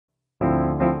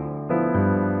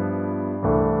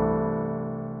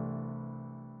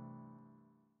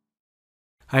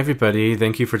Hi everybody,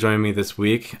 thank you for joining me this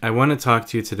week. I want to talk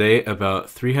to you today about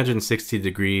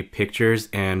 360-degree pictures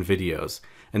and videos.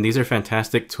 And these are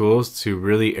fantastic tools to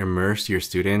really immerse your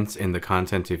students in the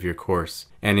content of your course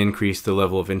and increase the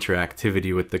level of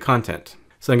interactivity with the content.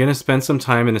 So I'm going to spend some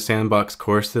time in a sandbox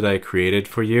course that I created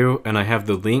for you, and I have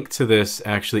the link to this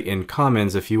actually in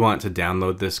Commons if you want to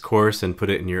download this course and put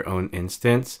it in your own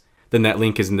instance. Then that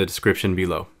link is in the description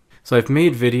below. So I've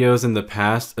made videos in the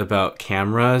past about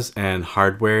cameras and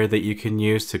hardware that you can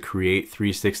use to create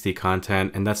 360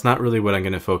 content, and that's not really what I'm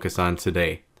going to focus on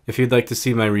today. If you'd like to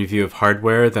see my review of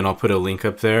hardware, then I'll put a link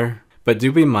up there. But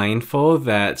do be mindful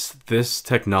that this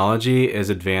technology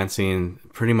is advancing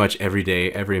pretty much every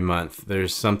day, every month.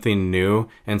 There's something new,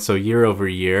 and so year over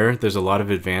year, there's a lot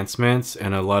of advancements,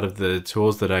 and a lot of the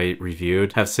tools that I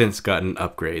reviewed have since gotten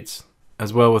upgrades.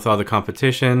 As well, with all the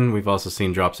competition, we've also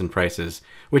seen drops in prices,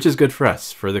 which is good for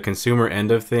us. For the consumer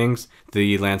end of things,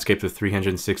 the landscape of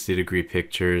 360-degree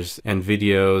pictures and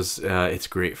videos, it's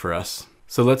great for us.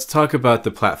 So let's talk about the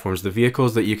platforms, the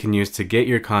vehicles that you can use to get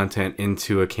your content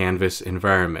into a Canvas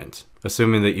environment.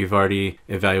 Assuming that you've already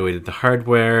evaluated the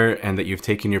hardware and that you've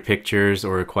taken your pictures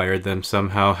or acquired them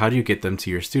somehow, how do you get them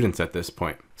to your students at this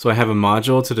point? So I have a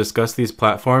module to discuss these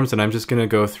platforms, and I'm just going to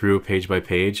go through page by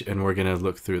page, and we're going to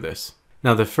look through this.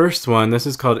 Now the first one, this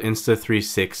is called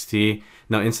Insta360.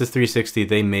 Now Insta360,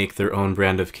 they make their own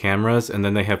brand of cameras, and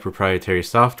then they have proprietary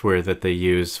software that they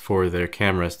use for their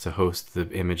cameras to host the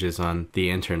images on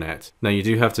the internet. Now you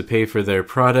do have to pay for their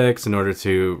products in order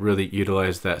to really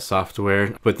utilize that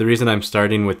software, but the reason I'm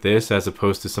starting with this as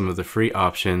opposed to some of the free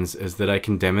options is that I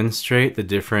can demonstrate the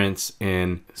difference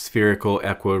in spherical,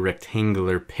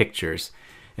 equirectangular pictures.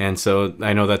 And so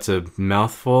I know that's a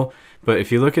mouthful, but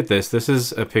if you look at this, this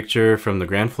is a picture from the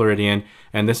Grand Floridian,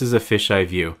 and this is a fisheye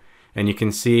view. And you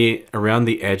can see around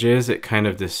the edges, it kind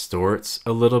of distorts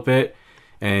a little bit,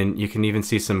 and you can even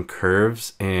see some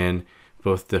curves in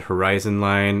both the horizon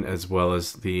line as well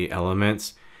as the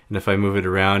elements. And if I move it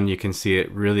around, you can see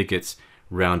it really gets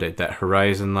rounded. That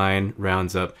horizon line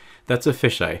rounds up. That's a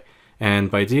fisheye.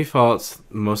 And by default,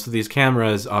 most of these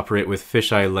cameras operate with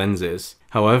fisheye lenses.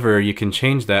 However, you can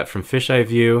change that from fisheye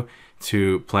view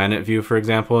to planet view, for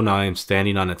example. Now I'm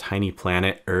standing on a tiny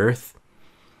planet, Earth,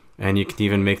 and you can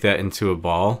even make that into a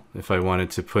ball if I wanted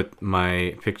to put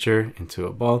my picture into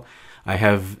a ball. I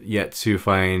have yet to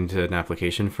find an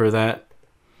application for that,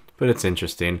 but it's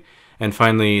interesting. And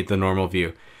finally, the normal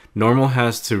view. Normal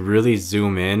has to really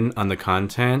zoom in on the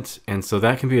content, and so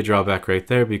that can be a drawback right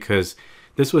there because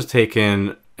this was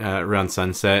taken around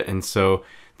sunset, and so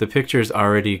the picture is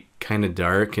already kind of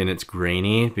dark and it's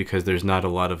grainy because there's not a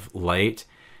lot of light.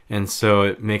 And so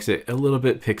it makes it a little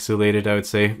bit pixelated, I would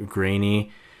say,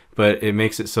 grainy, but it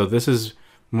makes it so this is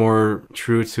more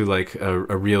true to like a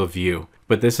real view.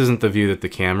 But this isn't the view that the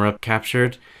camera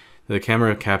captured. The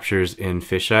camera captures in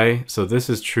fisheye. So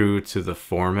this is true to the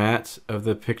format of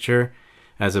the picture,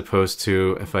 as opposed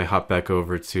to if I hop back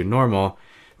over to normal,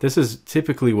 this is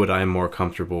typically what I'm more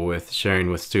comfortable with sharing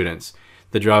with students.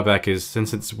 The drawback is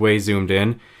since it's way zoomed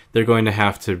in, they're going to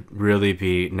have to really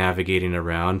be navigating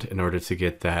around in order to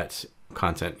get that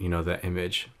content, that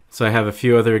image. So I have a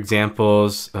few other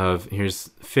examples of,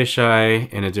 here's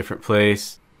fisheye in a different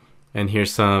place, and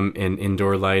here's some in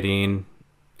indoor lighting.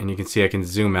 And you can see I can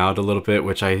zoom out a little bit,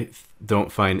 which I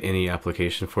don't find any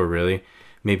application for really.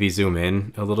 Maybe zoom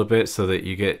in a little bit so that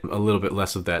you get a little bit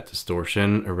less of that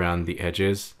distortion around the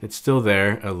edges. It's still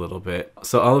there a little bit.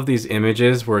 So all of these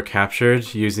images were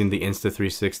captured using the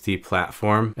Insta360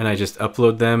 platform, and I just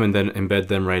upload them and then embed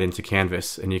them right into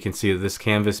Canvas. And you can see that this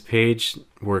Canvas page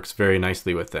works very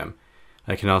nicely with them.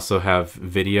 I can also have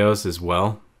videos as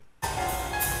well.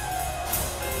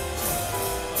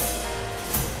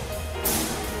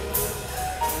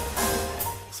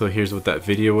 So here's what that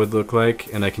video would look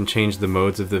like, and I can change the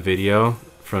modes of the video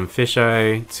from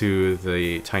fisheye to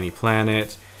the tiny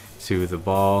planet to the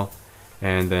ball,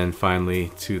 and then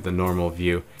finally to the normal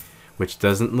view, which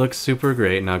doesn't look super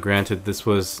great. Now granted, this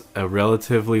was a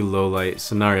relatively low light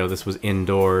scenario. This was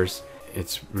indoors.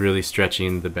 It's really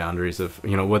stretching the boundaries of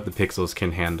what the pixels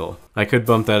can handle. I could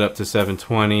bump that up to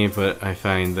 720, but I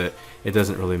find that it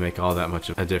doesn't really make all that much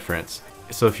of a difference.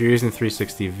 So if you're using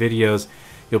 360 videos,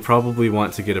 you'll probably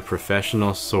want to get a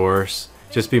professional source.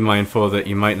 Just be mindful that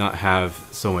you might not have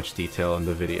so much detail in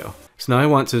the video. So now I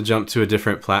want to jump to a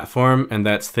different platform, and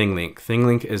that's Thinglink.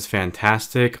 Thinglink is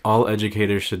fantastic. All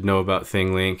educators should know about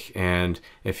Thinglink, and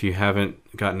if you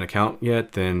haven't got an account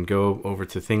yet, then go over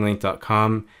to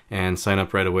thinglink.com and sign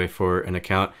up right away for an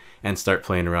account. and start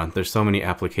playing around. There's so many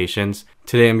applications.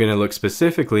 Today I'm going to look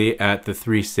specifically at the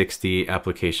 360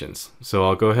 applications. So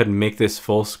I'll go ahead and make this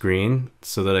full screen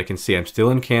so that I can see I'm still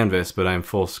in Canvas, but I'm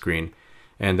full screen.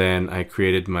 And then I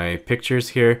created my pictures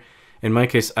here. In my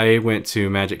case, I went to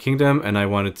Magic Kingdom and I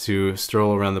wanted to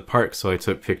stroll around the park, so I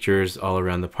took pictures all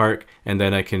around the park. And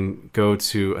then I can go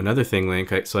to another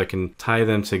Thinglink, so I can tie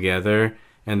them together,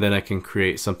 and then I can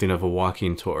create something of a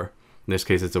walking tour. In this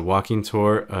case, it's a walking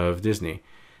tour of Disney.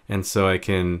 And so I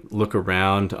can look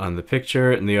around on the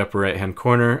picture. In the upper right-hand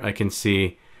corner, I can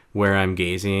see where I'm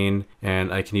gazing,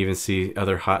 and I can even see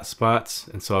other hotspots.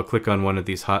 And so I'll click on one of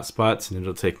these hotspots and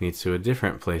it'll take me to a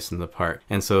different place in the park.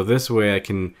 And so this way I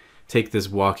can take this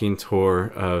walking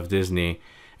tour of Disney,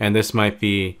 and this might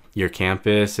be your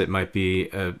campus, it might be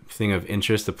a thing of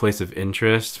interest, a place of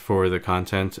interest for the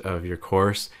content of your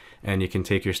course, and you can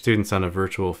take your students on a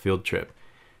virtual field trip.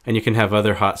 And you can have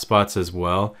other hotspots as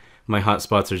well. My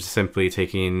hotspots are simply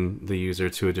taking the user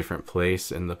to a different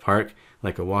place in the park,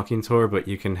 like a walking tour, but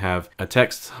you can have a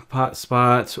text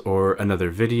hotspot or another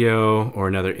video or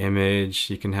another image.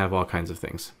 You can have all kinds of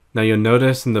things. Now you'll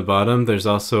notice in the bottom there's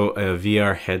also a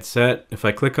VR headset. If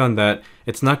I click on that,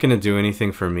 it's not going to do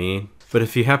anything for me. But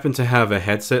if you happen to have a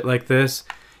headset like this,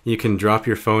 you can drop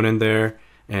your phone in there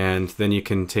and then you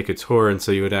can take a tour. And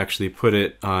so you would actually put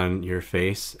it on your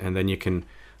face and then you can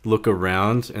look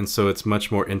around. And so it's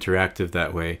much more interactive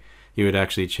that way. You would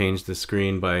actually change the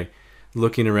screen by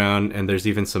looking around, and there's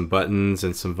even some buttons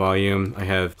and some volume. I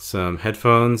have some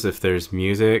headphones if there's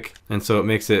music, and so it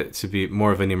makes it to be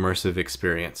more of an immersive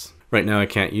experience. Right now I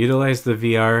can't utilize the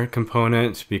VR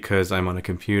component because I'm on a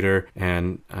computer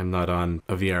and I'm not on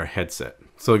a VR headset.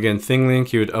 So again,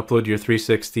 Thinglink, you would upload your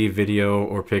 360 video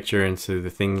or picture into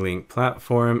the Thinglink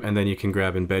platform, and then you can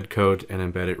grab embed code and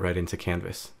embed it right into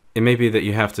Canvas. It may be that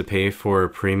you have to pay for a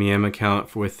premium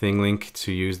account with Thinglink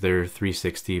to use their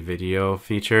 360 video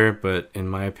feature, but in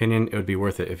my opinion, it would be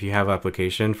worth it. If you have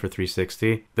application for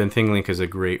 360, then Thinglink is a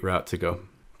great route to go.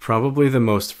 Probably the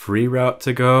most free route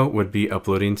to go would be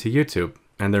uploading to YouTube.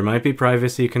 And there might be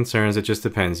privacy concerns, it just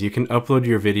depends. You can upload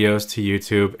your videos to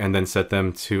YouTube and then set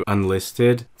them to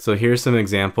unlisted. So here's some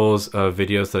examples of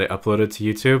videos that I uploaded to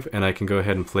YouTube, and I can go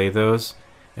ahead and play those.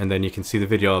 And then you can see the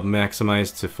video I'll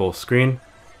maximize to full screen.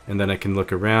 And then I can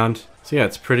look around. So yeah,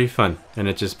 it's pretty fun. And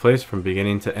it just plays from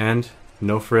beginning to end,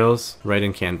 no frills, right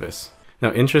in Canvas.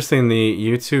 Now, interestingly,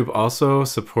 YouTube also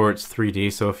supports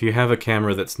 3D. So if you have a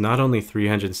camera that's not only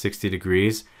 360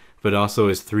 degrees, but also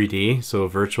is 3D, so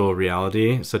virtual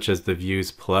reality, such as the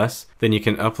Views Plus, then you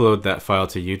can upload that file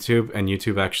to YouTube, and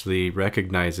YouTube actually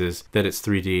recognizes that it's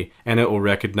 3D, and it will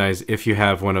recognize if you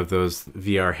have one of those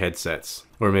VR headsets,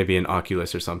 or maybe an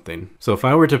Oculus or something. So if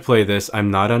I were to play this,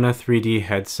 I'm not on a 3D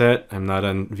headset, I'm not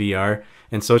on VR,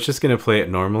 and so it's just going to play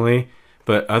it normally.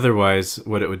 But otherwise,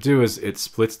 what it would do is it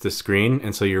splits the screen,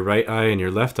 and so your right eye and your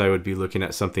left eye would be looking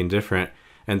at something different,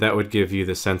 and that would give you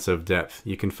the sense of depth.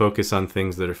 You can focus on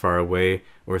things that are far away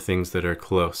or things that are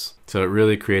close. So it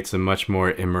really creates a much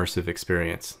more immersive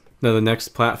experience. Now, the next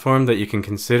platform that you can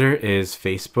consider is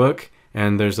Facebook.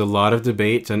 And there's a lot of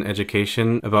debate and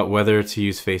education about whether to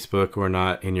use Facebook or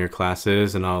not in your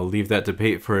classes, and I'll leave that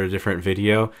debate for a different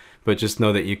video. But just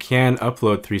know that you can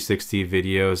upload 360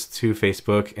 videos to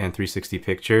Facebook and 360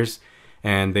 pictures,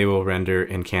 and they will render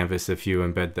in Canvas if you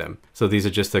embed them. So these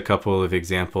are just a couple of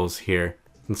examples here.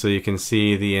 And so you can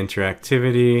see the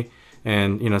interactivity,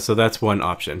 and so that's one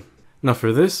option. Now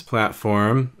for this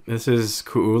platform, this is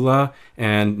Kuula,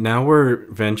 and now we're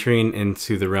venturing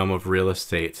into the realm of real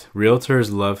estate.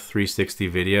 Realtors love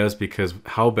 360 videos because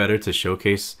how better to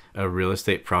showcase a real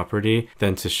estate property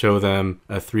than to show them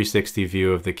a 360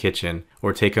 view of the kitchen,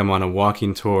 or take them on a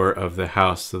walking tour of the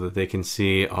house so that they can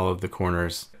see all of the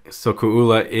corners. So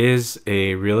Kuula is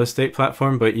a real estate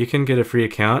platform, but you can get a free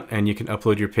account and you can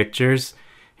upload your pictures.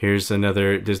 Here's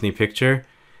another Disney picture,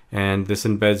 and this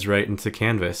embeds right into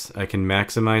Canvas. I can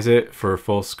maximize it for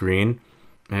full screen,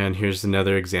 and here's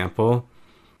another example.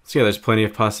 So yeah, there's plenty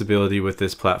of possibility with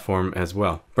this platform as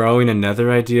well. Borrowing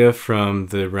another idea from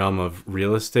the realm of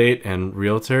real estate and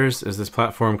realtors is this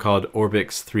platform called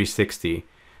Orbix 360.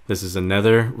 This is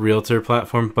another realtor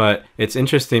platform, but it's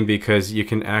interesting because you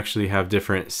can actually have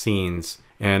different scenes.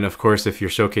 And of course, if you're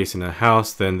showcasing a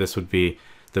house, then this would be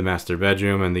the master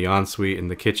bedroom and the ensuite and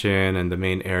the kitchen and the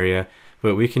main area.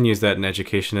 But we can use that in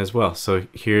education as well. So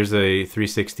here's a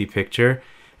 360 picture,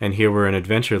 and here we're in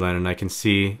Adventureland, and I can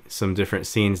see some different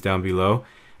scenes down below,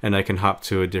 and I can hop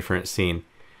to a different scene.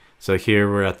 So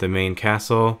here we're at the main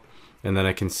castle, and then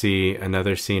I can see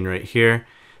another scene right here.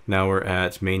 Now we're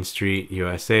at Main Street,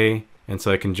 USA, and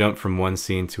so I can jump from one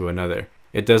scene to another.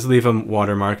 It does leave a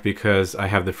watermark because I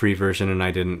have the free version and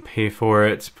I didn't pay for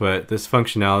it, but this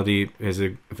functionality is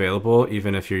available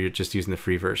even if you're just using the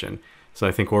free version. So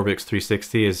I think Orbx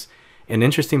 360 is an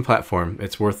interesting platform.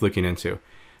 It's worth looking into.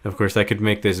 Of course, I could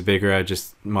make this bigger. I'd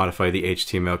just modify the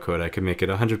HTML code. I could make it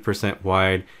 100%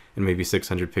 wide and maybe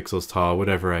 600 pixels tall,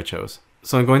 whatever I chose.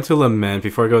 So I'm going to lament,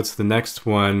 before I go to the next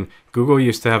one, Google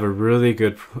used to have a really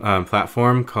good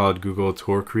platform called Google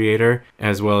Tour Creator,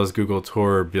 as well as Google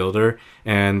Tour Builder,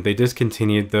 and they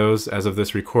discontinued those as of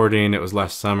this recording. It was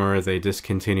last summer. They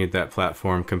discontinued that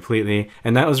platform completely,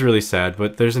 and that was really sad.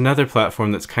 But there's another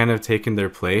platform that's kind of taken their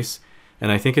place,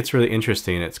 and I think it's really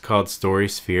interesting. It's called Story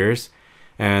Spheres.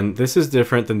 And this is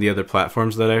different than the other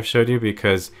platforms that I've showed you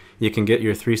because you can get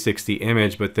your 360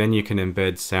 image, but then you can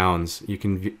embed sounds. You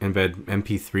can embed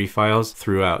MP3 files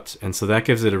throughout. And so that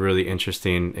gives it a really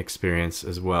interesting experience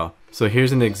as well. So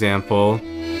here's an example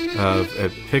of a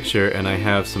picture, and I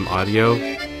have some audio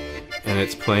and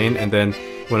it's playing. And then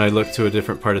when I look to a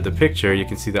different part of the picture, you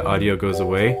can see the audio goes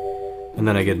away. And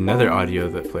then I get another audio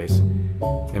that plays.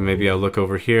 And maybe I'll look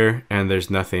over here and there's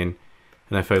nothing.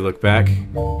 And if I look back,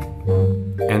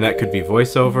 and that could be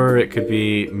voiceover, it could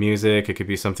be music, it could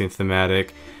be something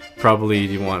thematic. Probably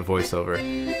you want voiceover.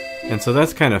 And so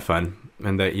that's kind of fun,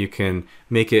 and that you can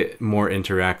make it more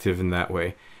interactive in that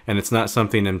way. And it's not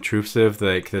something intrusive,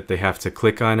 like that they have to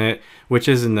click on it, which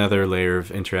is another layer of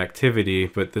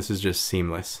interactivity, but this is just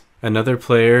seamless. Another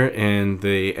player in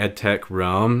the EdTech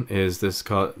realm is this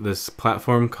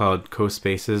platform called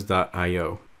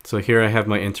cospaces.io. So here I have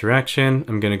my interaction.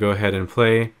 I'm going to go ahead and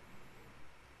play,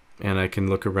 and I can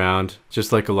look around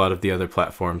just like a lot of the other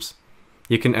platforms.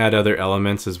 You can add other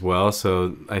elements as well,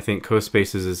 so I think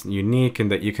CoSpaces is unique in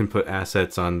that you can put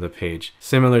assets on the page,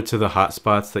 similar to the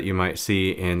hotspots that you might see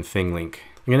in Thinglink.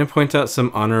 I'm going to point out some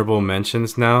honorable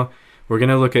mentions now. We're going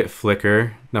to look at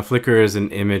Flickr. Now Flickr is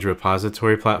an image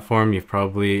repository platform. You've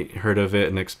probably heard of it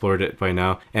and explored it by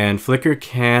now. And Flickr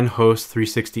can host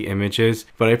 360 images,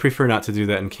 but I prefer not to do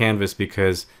that in Canvas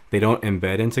because they don't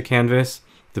embed into Canvas.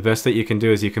 The best that you can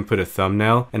do is you can put a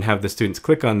thumbnail and have the students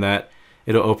click on that.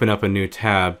 It'll open up a new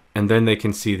tab and then they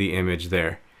can see the image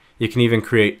there. You can even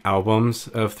create albums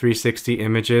of 360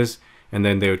 images, and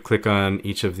then they would click on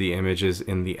each of the images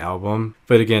in the album.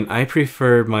 But again, I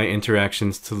prefer my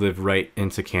interactions to live right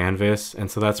into Canvas,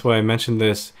 and so that's why I mentioned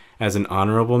this as an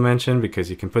honorable mention, because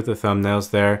you can put the thumbnails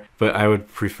there, but I would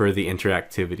prefer the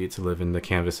interactivity to live in the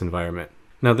Canvas environment.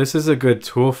 Now this is a good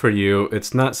tool for you.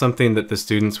 It's not something that the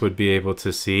students would be able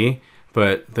to see,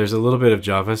 but there's a little bit of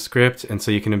JavaScript, and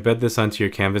so you can embed this onto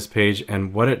your Canvas page,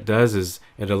 and what it does is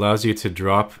it allows you to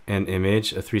drop an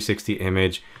image, a 360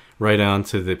 image, right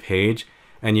onto the page,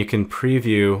 and you can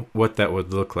preview what that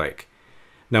would look like.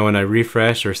 Now when I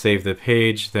refresh or save the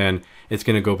page, then it's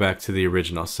going to go back to the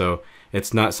original. So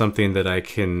it's not something that I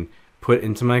can put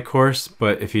into my course,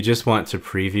 but if you just want to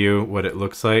preview what it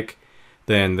looks like,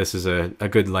 then this is a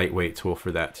good lightweight tool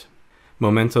for that.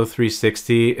 Momento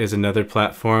 360 is another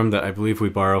platform that I believe we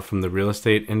borrow from the real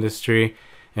estate industry,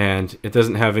 and it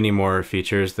doesn't have any more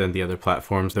features than the other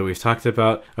platforms that we've talked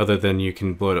about, other than you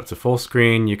can blow it up to full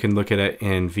screen, you can look at it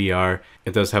in VR.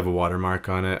 It does have a watermark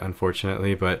on it,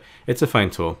 unfortunately, but it's a fine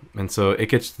tool, and so it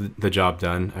gets the job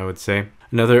done, I would say.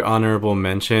 Another honorable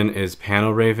mention is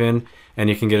Panel Raven, and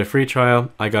you can get a free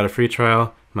trial. I got a free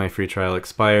trial, my free trial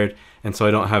expired, and so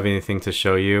I don't have anything to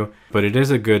show you, but it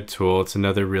is a good tool. It's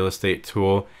another real estate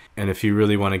tool, and if you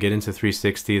really want to get into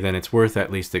 360, then it's worth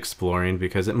at least exploring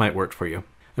because it might work for you.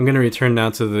 I'm going to return now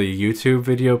to the YouTube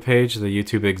video page, the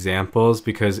YouTube examples,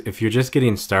 because if you're just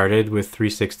getting started with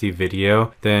 360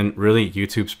 video, then really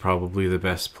YouTube's probably the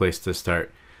best place to start.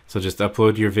 So just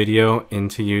upload your video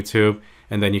into YouTube,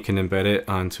 and then you can embed it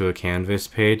onto a Canvas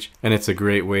page, and it's a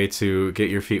great way to get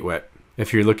your feet wet.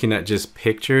 If you're looking at just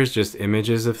pictures, just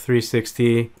images of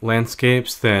 360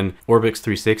 landscapes, then Orbx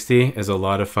 360 is a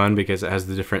lot of fun because it has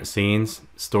the different scenes.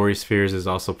 Story Spheres is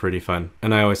also pretty fun.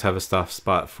 And I always have a soft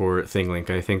spot for Thinglink.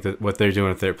 I think that what they're doing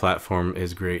with their platform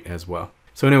is great as well.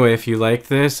 So anyway, if you like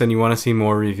this and you want to see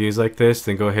more reviews like this,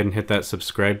 then go ahead and hit that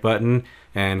subscribe button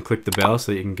and click the bell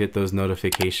so that you can get those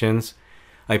notifications.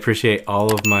 I appreciate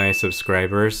all of my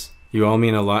subscribers. You all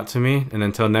mean a lot to me, and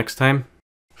until next time,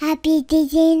 Happy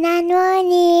Disney na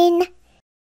nonin!